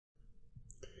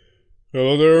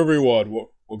Hello there, everyone.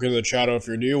 Welcome to the channel if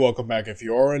you're new. Welcome back if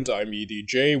you aren't. I'm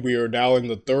EDJ. We are now in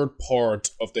the third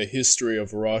part of the history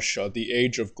of Russia, the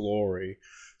Age of Glory.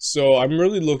 So I'm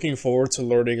really looking forward to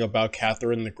learning about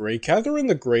Catherine the Great. Catherine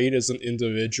the Great is an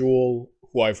individual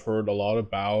who I've heard a lot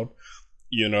about.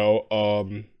 You know,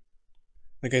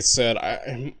 like I said,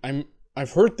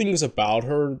 I've heard things about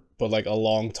her, but like a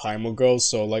long time ago.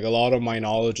 So like a lot of my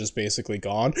knowledge is basically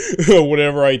gone.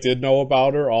 Whatever I did know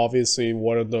about her, obviously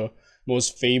one of the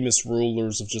most famous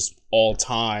rulers of just all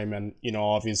time, and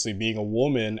obviously being a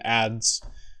woman adds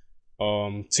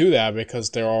to that because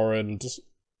there aren't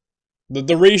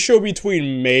the ratio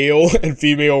between male and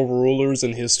female rulers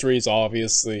in history is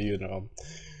obviously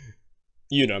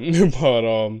but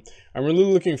I'm really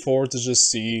looking forward to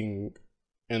just seeing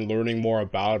and learning more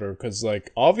about her, because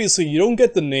like obviously you don't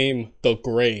get the name the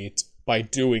Great by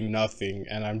doing nothing.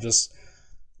 And I'm just,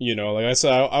 like I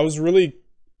said, I was really,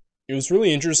 it was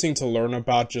really interesting to learn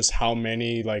about just how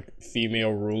many like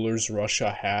female rulers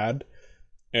Russia had.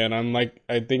 And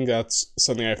I think that's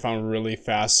something I found really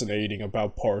fascinating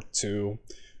about part two.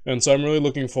 And so I'm really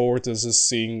looking forward to just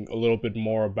seeing a little bit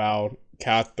more about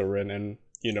Catherine and,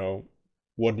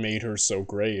 what made her so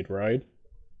great, right?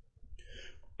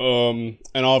 And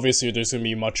obviously there's gonna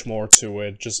be much more to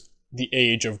it, just the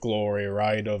age of glory,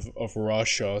 right, of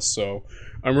Russia. So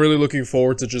I'm really looking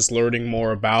forward to just learning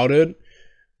more about it.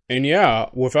 And yeah,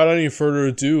 without any further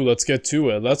ado, let's get to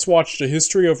it. Let's watch The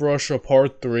History of Russia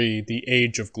Part 3, The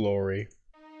Age of Glory.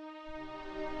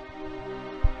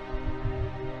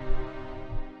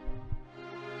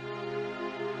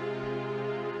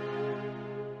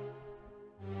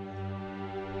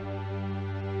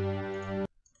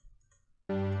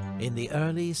 In the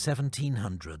early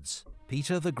 1700s,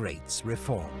 Peter the Great's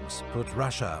reforms put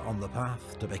Russia on the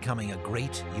path to becoming a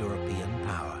great European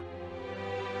power.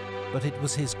 But it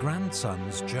was his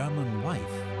grandson's German wife,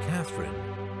 Catherine,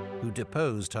 who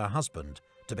deposed her husband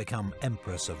to become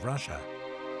Empress of Russia,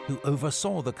 who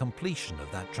oversaw the completion of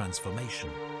that transformation.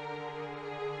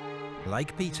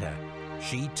 Like Peter,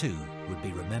 she too would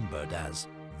be remembered as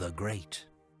the Great.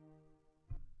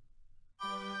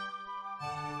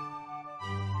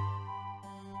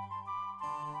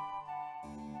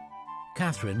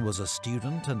 Catherine was a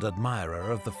student and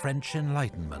admirer of the French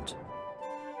Enlightenment,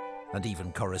 and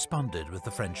even corresponded with the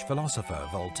French philosopher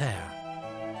Voltaire.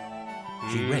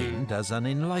 She reigned as an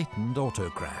enlightened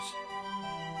autocrat.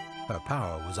 Her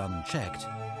power was unchecked,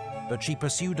 but she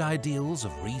pursued ideals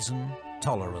of reason,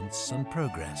 tolerance, and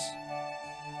progress.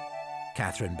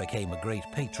 Catherine became a great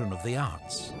patron of the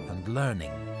arts and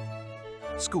learning.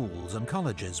 Schools and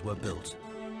colleges were built.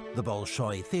 The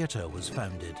Bolshoi Theatre was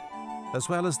founded, as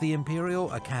well as the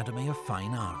Imperial Academy of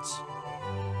Fine Arts,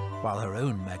 while her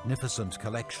own magnificent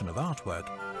collection of artwork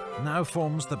now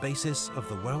forms the basis of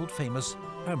the world-famous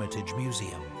Hermitage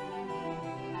Museum.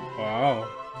 Wow.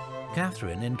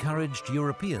 Catherine encouraged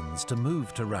Europeans to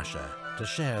move to Russia to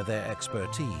share their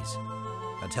expertise,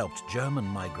 and helped German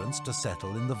migrants to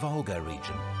settle in the Volga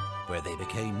region, where they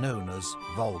became known as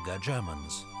Volga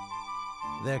Germans.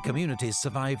 Their communities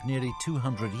survived nearly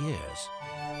 200 years,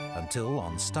 until,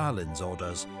 on Stalin's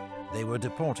orders, they were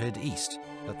deported east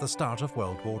at the start of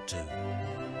World War II.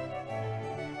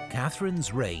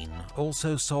 Catherine's reign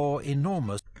also saw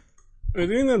enormous... I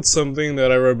think that's something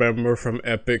that I remember from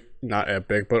not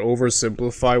Epic, but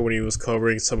Oversimplify when he was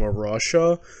covering some of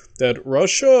Russia, that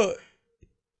Russia,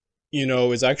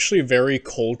 is actually very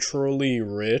culturally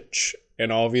rich,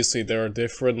 and obviously there are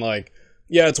different, like,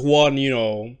 yeah, it's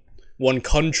one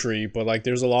country, but like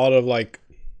there's a lot of like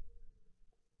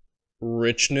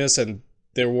richness, and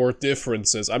there were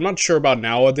differences. I'm not sure about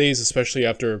nowadays, especially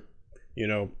after,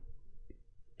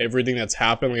 everything that's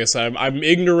happened. Like I said, I'm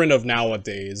ignorant of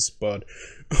nowadays, but,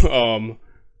 of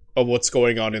what's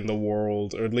going on in the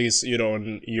world, or at least,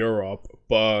 in Europe.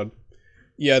 But,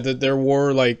 yeah, there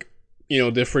were, like,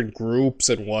 different groups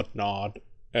and whatnot,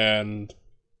 and,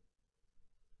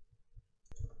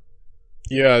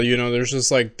 yeah, there's just,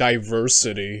 like,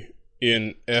 diversity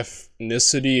in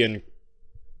ethnicity and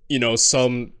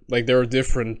some, like, there are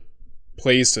different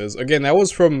places. Again, that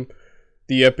was from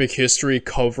the Epic History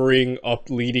covering up,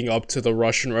 leading up to the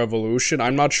Russian Revolution.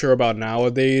 I'm not sure about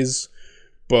nowadays,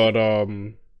 but,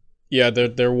 yeah,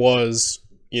 there was,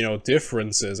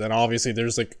 differences, and obviously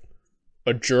there's, like,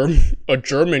 a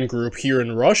German group here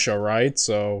in Russia, right?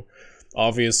 So,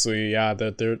 obviously, yeah,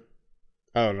 that there,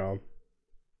 I don't know.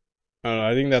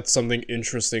 I think that's something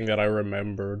interesting that I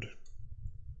remembered.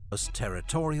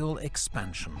 Territorial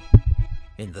expansion.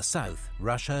 In the south,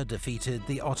 Russia defeated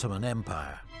the Ottoman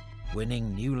Empire,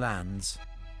 winning new lands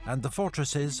and the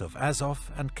fortresses of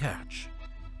Azov and Kerch.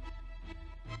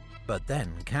 But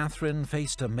then Catherine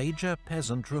faced a major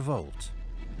peasant revolt,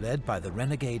 led by the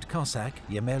renegade Cossack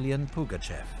Yemelyan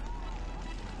Pugachev.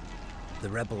 The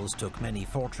rebels took many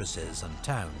fortresses and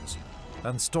towns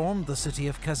and stormed the city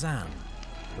of Kazan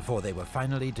before they were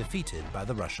finally defeated by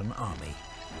the Russian army.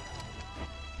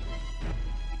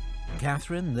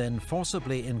 Catherine then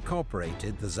forcibly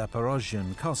incorporated the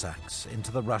Zaporozhian Cossacks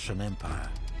into the Russian Empire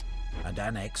and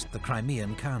annexed the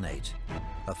Crimean Khanate,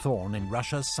 a thorn in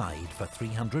Russia's side for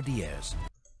 300 years.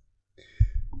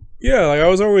 Yeah, like I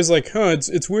was always like,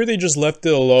 it's weird they just left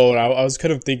it alone. I was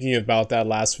kind of thinking about that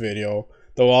last video,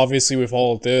 though obviously with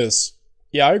all of this,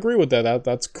 yeah, I agree with that.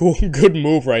 That's cool, good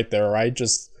move right there, right?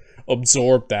 Just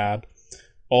absorb that.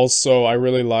 Also, I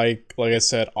really like I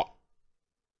said,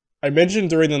 I mentioned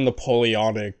during the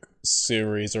Napoleonic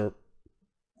series, or,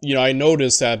 you know, I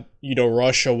noticed that, you know,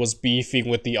 Russia was beefing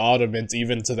with the Ottomans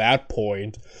even to that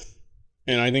point.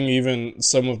 And I think even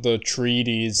some of the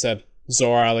treaties that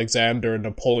Tsar Alexander and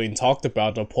Napoleon talked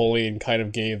about, Napoleon kind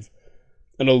of gave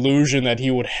an illusion that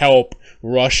he would help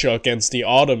Russia against the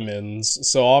Ottomans.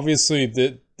 So obviously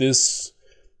this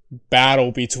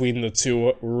battle between the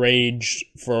two raged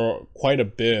for quite a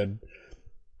bit.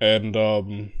 And,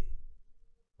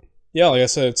 yeah, like I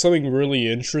said, it's something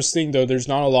really interesting, though there's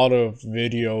not a lot of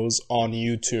videos on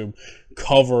YouTube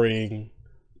covering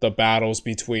the battles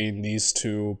between these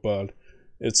two, but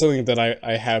it's something that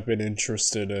I have been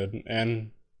interested in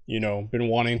and, you know, been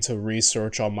wanting to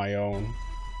research on my own.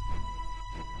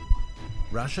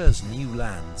 Russia's new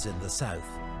lands in the south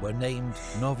were named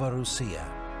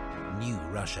Novorossiya, New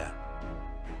Russia.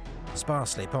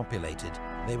 Sparsely populated,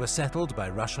 they were settled by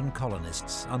Russian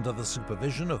colonists under the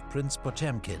supervision of Prince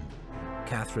Potemkin,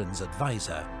 Catherine's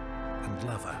advisor and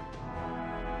lover.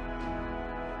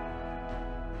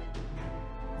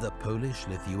 The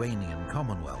Polish-Lithuanian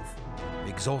Commonwealth,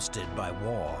 exhausted by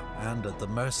war and at the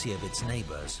mercy of its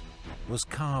neighbors, was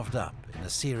carved up in a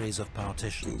series of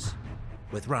partitions,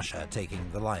 with Russia taking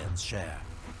the lion's share.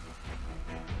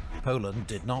 Poland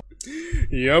did not.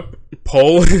 Yep,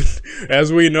 Poland,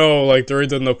 as we know, like during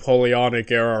the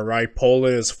Napoleonic era, right,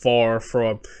 Poland is far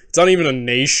from, it's not even a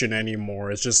nation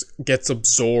anymore, it just gets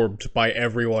absorbed by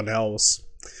everyone else.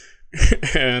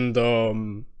 And,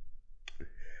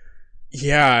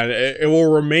 yeah, it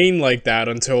will remain like that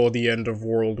until the end of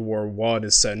World War I,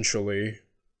 essentially.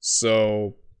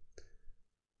 So,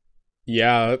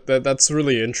 yeah, that's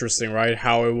really interesting, right?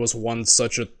 How it was once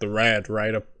such a threat,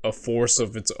 right? A force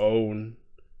of its own.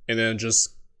 And then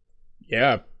just,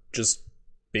 yeah, just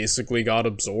basically got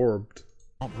absorbed.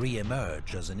 Not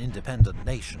re-emerge as an independent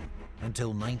nation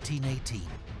until 1918.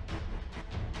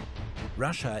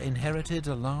 Russia inherited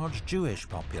a large Jewish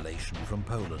population from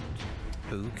Poland,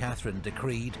 who, Catherine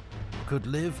decreed, could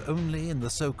live only in the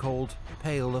so-called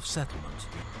Pale of Settlement,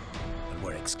 and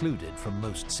were excluded from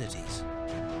most cities.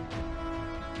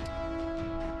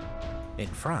 In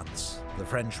France, the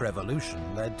French Revolution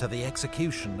led to the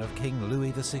execution of King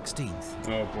Louis XVI.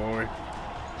 Oh boy.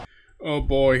 Oh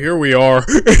boy, here we are.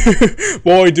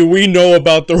 Boy, do we know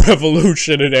about the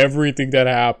revolution and everything that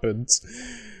happens.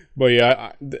 But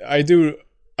yeah, I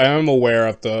am aware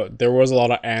of there was a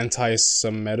lot of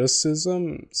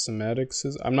anti-Semiticism,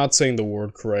 I'm not saying the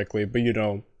word correctly, but you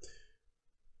know,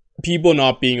 people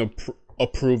not being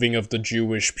approving of the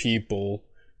Jewish people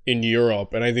in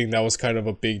Europe, and I think that was kind of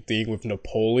a big thing with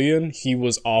Napoleon. He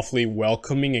was awfully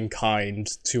welcoming and kind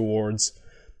towards,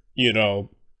 you know,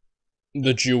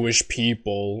 the Jewish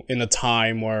people in a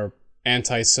time where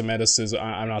anti-Semiticism,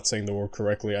 I'm not saying the word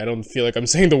correctly, I don't feel like I'm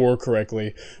saying the word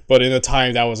correctly, but in a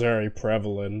time that was very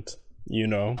prevalent, you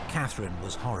know. Catherine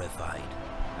was horrified,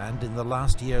 and in the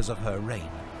last years of her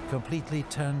reign, completely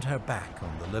turned her back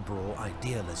on the liberal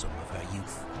idealism of her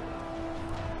youth.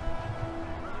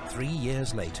 3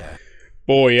 years later.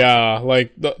 Boy, yeah,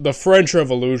 like, the French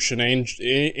Revolution ain't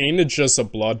it just a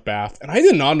bloodbath? And I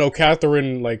did not know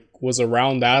Catherine, like, was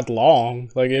around that long.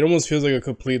 Like, it almost feels like a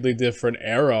completely different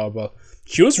era, but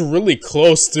she was really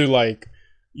close to, like,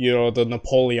 you know, the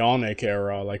Napoleonic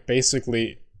era, like,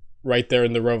 basically right there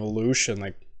in the Revolution.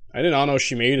 Like, I did not know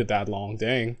she made it that long,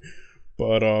 dang.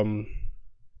 But,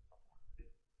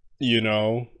 you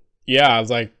know, yeah,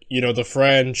 like, you know, the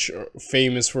French are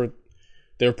famous for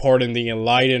their part in the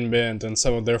Enlightenment and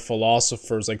some of their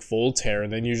philosophers like Voltaire,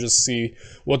 and then you just see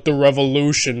what the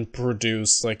revolution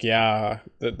produced. Like, yeah,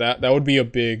 that would be a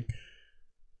big,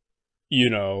 you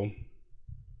know,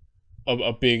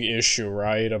 a big issue,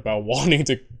 right? About wanting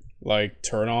to, like,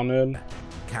 turn on it.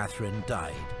 Catherine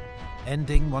died,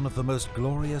 ending one of the most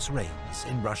glorious reigns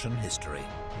in Russian history.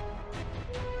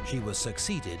 She was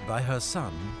succeeded by her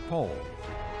son, Paul,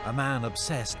 a man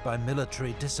obsessed by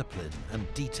military discipline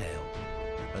and detail,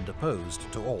 and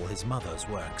opposed to all his mother's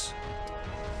works.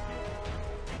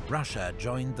 Russia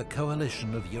joined the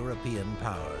coalition of European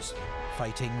powers,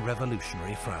 fighting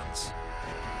revolutionary France.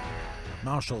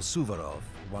 Marshal Suvorov,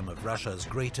 one of Russia's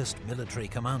greatest military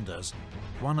commanders,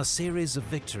 won a series of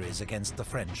victories against the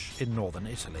French in northern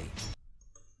Italy.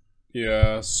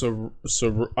 Yeah, so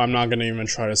I'm not gonna even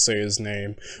try to say his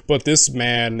name, but this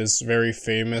man is very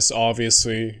famous,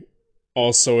 obviously,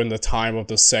 also in the time of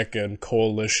the Second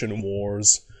Coalition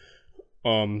Wars.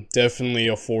 Definitely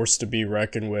a force to be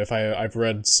reckoned with. I've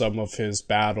read some of his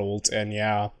battles, and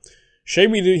yeah,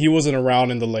 shame he wasn't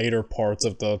around in the later parts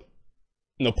of the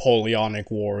Napoleonic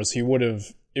Wars. It would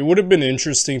have been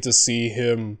interesting to see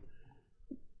him,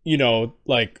 you know,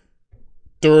 like,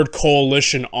 Third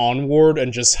Coalition onward,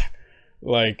 and just,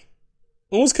 like,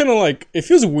 almost kind of like, it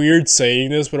feels weird saying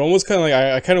this, but almost kind of like,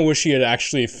 I kind of wish he had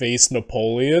actually faced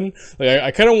Napoleon. Like,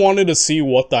 I kind of wanted to see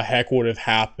what the heck would have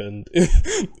happened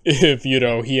if, you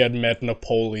know, he had met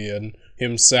Napoleon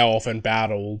himself and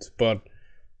battled, but,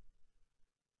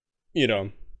 you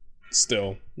know,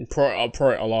 still,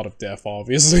 probably a lot of death,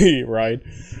 obviously, right?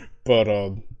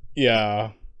 But,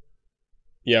 yeah,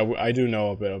 I do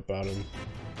know a bit about him.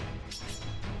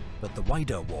 But the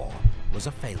wider war was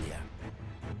a failure.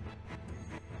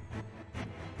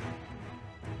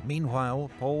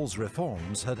 Meanwhile, Paul's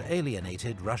reforms had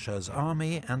alienated Russia's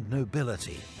army and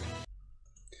nobility.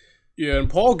 Yeah, and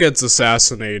Paul gets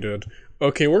assassinated.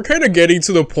 Okay, we're kind of getting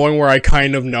to the point where I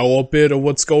kind of know a bit of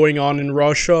what's going on in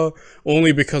Russia,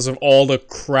 only because of all the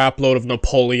crapload of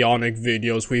Napoleonic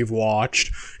videos we've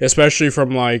watched, especially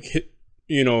from, like,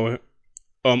 you know,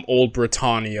 Old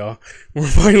Britannia. We're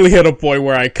finally at a point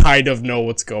where I kind of know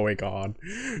what's going on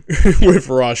with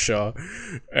Russia.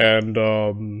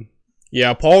 And,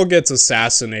 yeah, Paul gets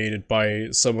assassinated by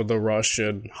some of the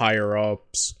Russian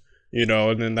higher-ups, you know,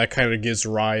 and then that kind of gives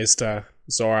rise to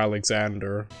Tsar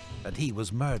Alexander. And he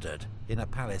was murdered in a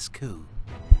palace coup.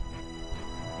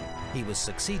 He was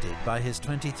succeeded by his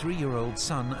 23-year-old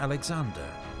son Alexander,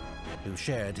 who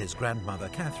shared his grandmother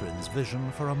Catherine's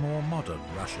vision for a more modern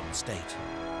Russian state.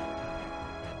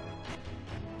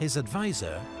 His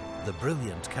advisor, the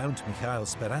brilliant Count Mikhail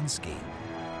Speransky,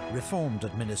 reformed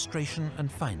administration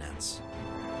and finance.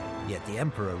 Yet the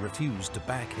emperor refused to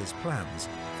back his plans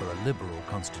for a liberal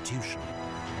constitution.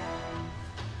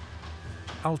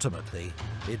 Ultimately,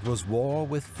 it was war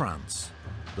with France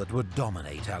that would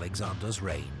dominate Alexander's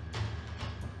reign.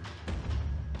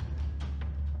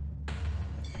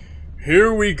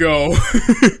 Here we go.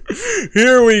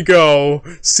 Here we go.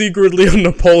 Secretly a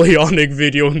Napoleonic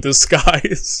video in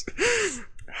disguise.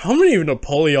 How many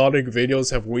Napoleonic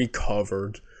videos have we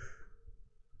covered?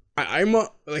 I'm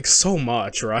like, so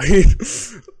much, right?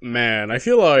 Man, I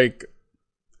feel like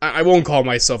I won't call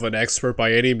myself an expert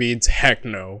by any means, heck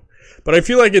no. But I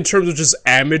feel like in terms of just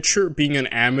being an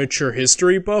amateur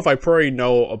history buff, I probably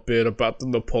know a bit about the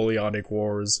Napoleonic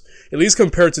Wars. At least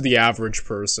compared to the average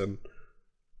person.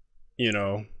 You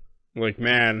know, like,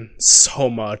 man, so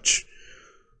much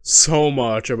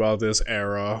about this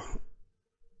era.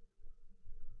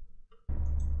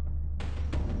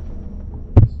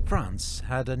 France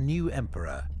had a new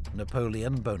emperor,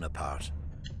 Napoleon Bonaparte,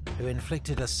 who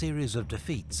inflicted a series of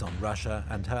defeats on Russia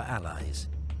and her allies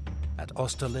at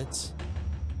Austerlitz,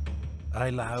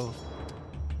 Eylau,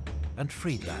 and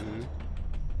Friedland.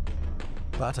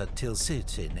 But at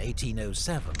Tilsit in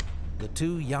 1807, the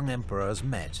two young emperors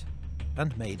met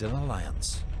and made an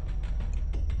alliance.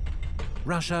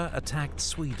 Russia attacked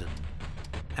Sweden,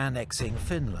 annexing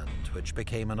Finland, which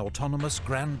became an autonomous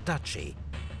Grand Duchy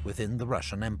within the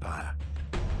Russian Empire.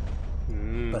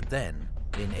 But then,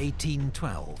 in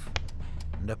 1812,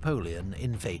 Napoleon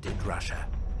invaded Russia.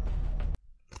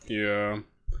 Yeah.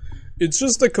 It's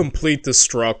just a complete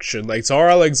destruction. Like, Tsar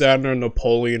Alexander and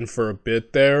Napoleon for a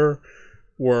bit there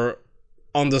were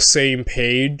on the same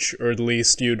page, or at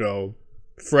least, you know,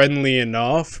 friendly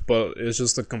enough, but it's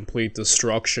just a complete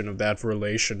destruction of that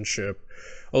relationship.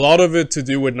 A lot of it to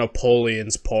do with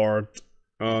Napoleon's part.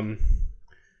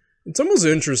 It's almost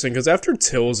interesting, because after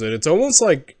Tilsit, it's almost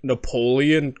like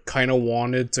Napoleon kind of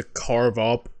wanted to carve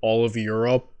up all of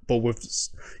Europe, but with,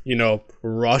 you know,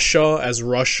 Russia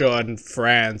and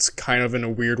France kind of in a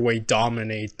weird way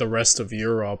dominate the rest of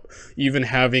Europe, even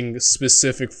having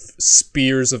specific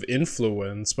spheres of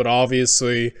influence. But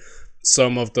obviously,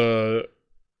 some of the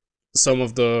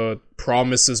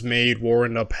promises made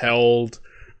weren't upheld.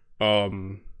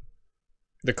 The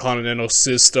continental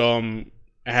system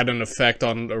had an effect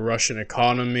on the Russian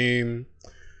economy.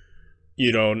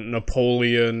 You know,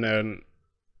 Napoleon, and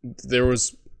there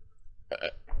was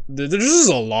there's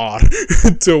just a lot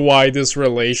to why this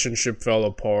relationship fell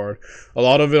apart. A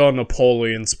lot of it on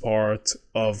Napoleon's part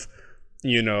of,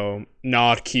 you know,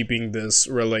 not keeping this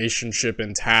relationship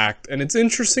intact. And it's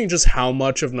interesting just how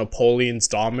much of Napoleon's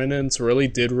dominance really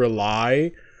did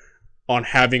rely on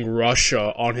having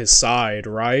Russia on his side,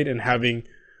 right? And having,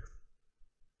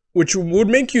 which would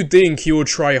make you think he would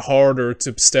try harder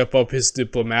to step up his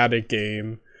diplomatic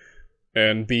game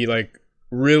and be like,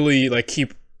 really, like,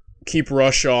 keep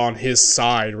Russia on his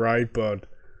side, right? But,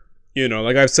 you know,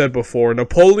 like I've said before,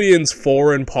 Napoleon's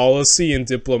foreign policy and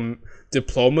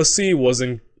diplomacy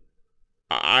wasn't,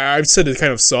 I've said it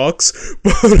kind of sucks,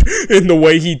 but in the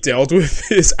way he dealt with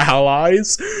his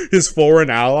allies, his foreign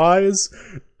allies,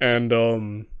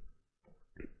 and,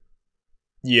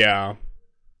 yeah,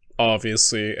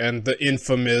 obviously, and the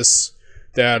infamous,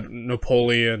 that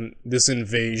Napoleon, this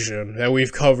invasion that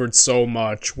we've covered so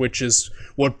much, which is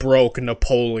what broke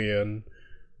Napoleon,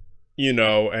 you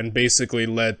know, and basically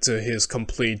led to his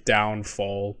complete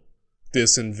downfall,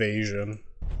 this invasion.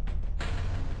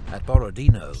 At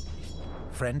Borodino,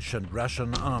 French and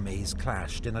Russian armies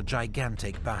clashed in a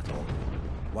gigantic battle,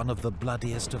 one of the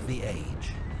bloodiest of the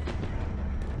age.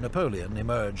 Napoleon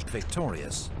emerged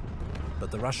victorious,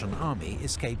 but the Russian army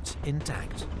escaped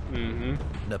intact.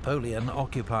 Napoleon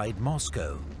occupied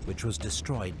Moscow, which was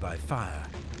destroyed by fire.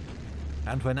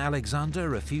 And when Alexander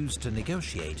refused to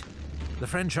negotiate, the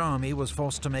French army was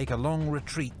forced to make a long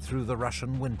retreat through the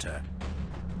Russian winter,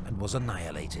 and was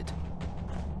annihilated.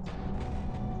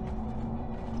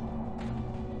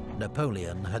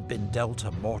 Napoleon had been dealt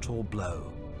a mortal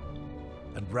blow,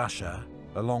 and Russia,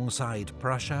 alongside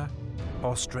Prussia,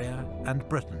 Austria, and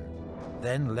Britain,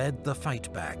 then led the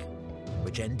fight back,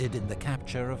 which ended in the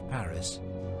capture of Paris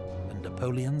and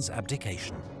Napoleon's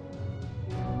abdication.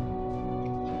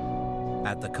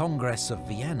 At the Congress of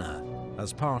Vienna,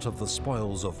 as part of the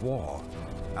spoils of war,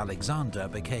 Alexander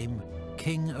became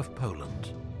King of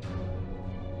Poland.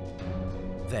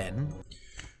 Then,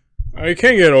 I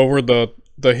can't get over the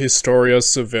Historia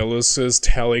Civilis's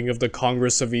telling of the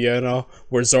Congress of Vienna,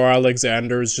 where Tsar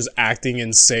Alexander is just acting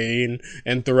insane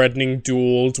and threatening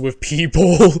duels with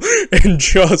people and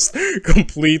just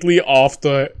completely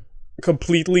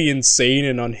insane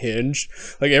and unhinged.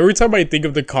 Like, every time I think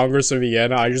of the Congress of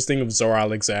Vienna, I just think of Tsar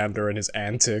Alexander and his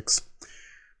antics.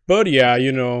 But yeah,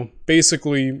 you know,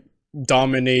 basically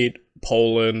dominate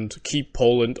Poland, keep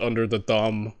Poland under the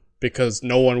thumb, because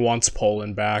no one wants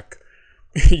Poland back.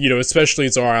 You know, especially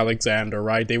Tsar Alexander,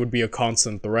 right? They would be a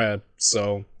constant threat,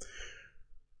 so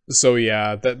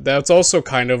yeah, that's also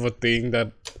kind of a thing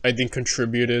that I think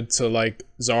contributed to, like,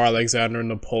 Tsar Alexander and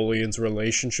Napoleon's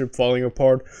relationship falling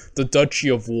apart. The Duchy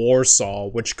of Warsaw,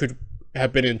 which could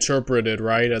have been interpreted,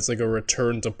 right, as like a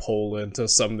return to Poland to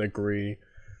some degree,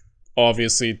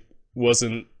 obviously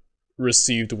wasn't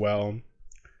received well.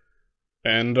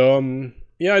 And,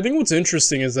 yeah, I think what's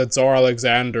interesting is that Tsar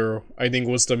Alexander, I think,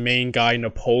 was the main guy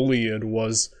Napoleon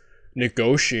was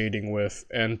negotiating with,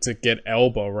 and to get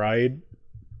Elba, right?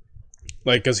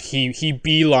 Like, cause he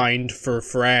beelined for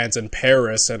France and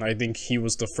Paris, and I think he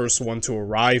was the first one to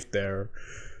arrive there.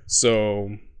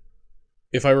 So,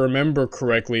 if I remember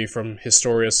correctly from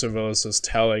Historia Civilis's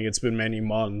telling, it's been many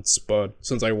months, but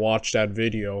since I watched that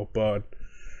video, but,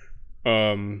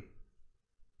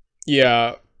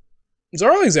 yeah,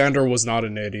 Tsar Alexander was not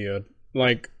an idiot.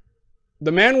 Like,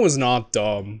 the man was not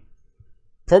dumb.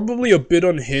 Probably a bit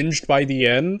unhinged by the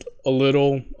end, a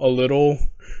little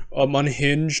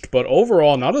unhinged, but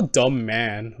overall not a dumb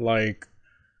man. Like,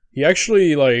 he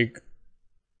actually, like,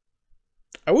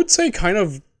 I would say kind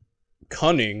of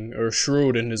cunning or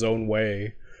shrewd in his own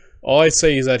way. All I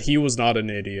say is that he was not an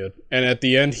idiot, and at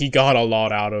the end he got a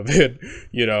lot out of it,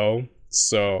 you know,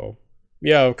 so...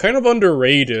 yeah, kind of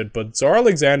underrated, but Tsar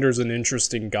Alexander's an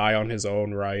interesting guy on his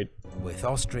own right. With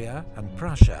Austria and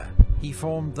Prussia, he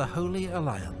formed the Holy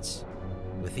Alliance,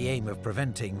 with the aim of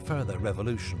preventing further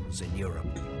revolutions in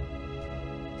Europe.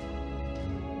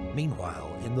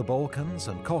 Meanwhile, in the Balkans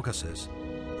and Caucasus,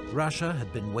 Russia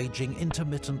had been waging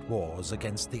intermittent wars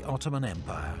against the Ottoman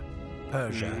Empire,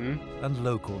 Persia, and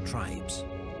local tribes.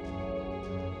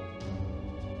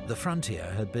 The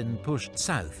frontier had been pushed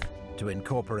south to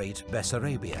incorporate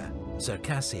Bessarabia,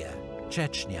 Circassia,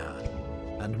 Chechnya,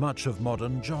 and much of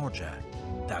modern Georgia,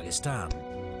 Dagestan,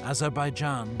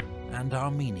 Azerbaijan, and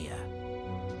Armenia.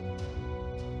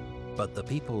 But the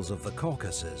peoples of the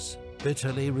Caucasus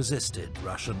bitterly resisted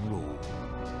Russian rule.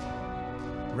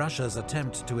 Russia's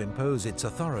attempt to impose its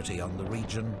authority on the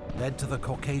region led to the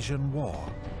Caucasian War,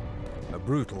 a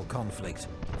brutal conflict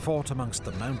fought amongst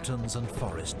the mountains and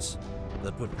forests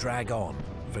that would drag on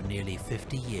for nearly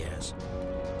 50 years.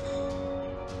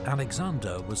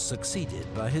 Alexander was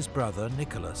succeeded by his brother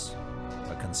Nicholas,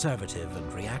 a conservative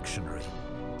and reactionary.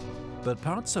 But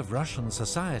parts of Russian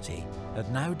society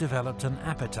had now developed an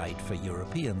appetite for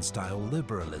European-style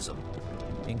liberalism,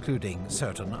 including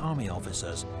certain army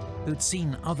officers who'd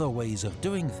seen other ways of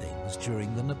doing things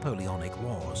during the Napoleonic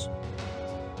Wars.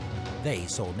 They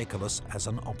saw Nicholas as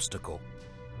an obstacle,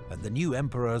 and the new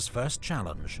emperor's first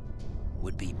challenge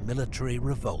would be military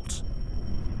revolt.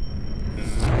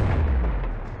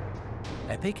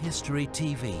 Epic History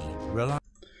TV relies.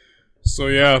 So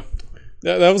yeah,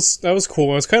 that was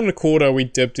cool. It was kind of cool that we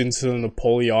dipped into the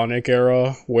Napoleonic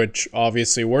era, which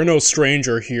obviously we're no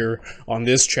stranger here on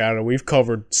this channel. We've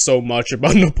covered so much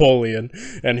about Napoleon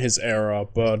and his era,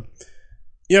 but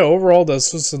yeah, overall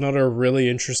this was another really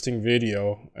interesting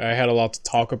video. I had a lot to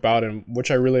talk about, and which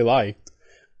I really liked,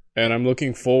 and I'm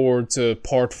looking forward to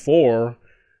part 4,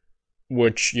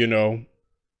 which you know,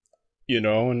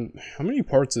 and how many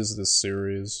parts is this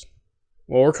series?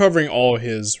 Well, we're covering all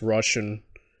his Russian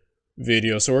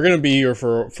videos, so we're gonna be here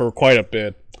for quite a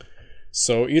bit.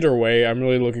 So either way, I'm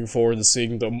really looking forward to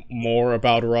seeing more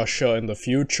about Russia in the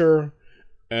future.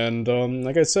 And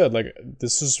like I said, like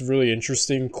this is really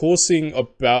interesting. Cool seeing a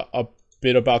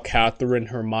bit about Catherine,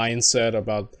 her mindset,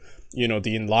 about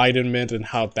the Enlightenment and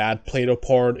how that played a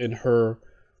part in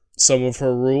some of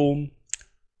her rule.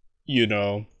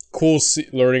 Cool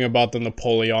learning about the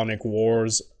Napoleonic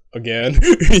Wars again.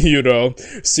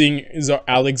 Seeing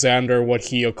Alexander, what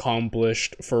he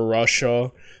accomplished for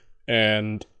Russia,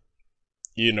 and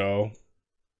yeah,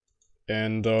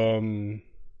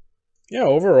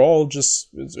 overall, just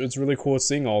it's really cool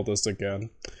seeing all this again.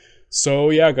 So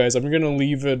yeah, guys, I'm gonna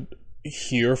leave it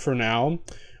here for now.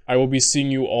 I will be seeing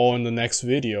you all in the next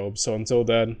video. So until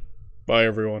then, bye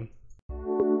everyone.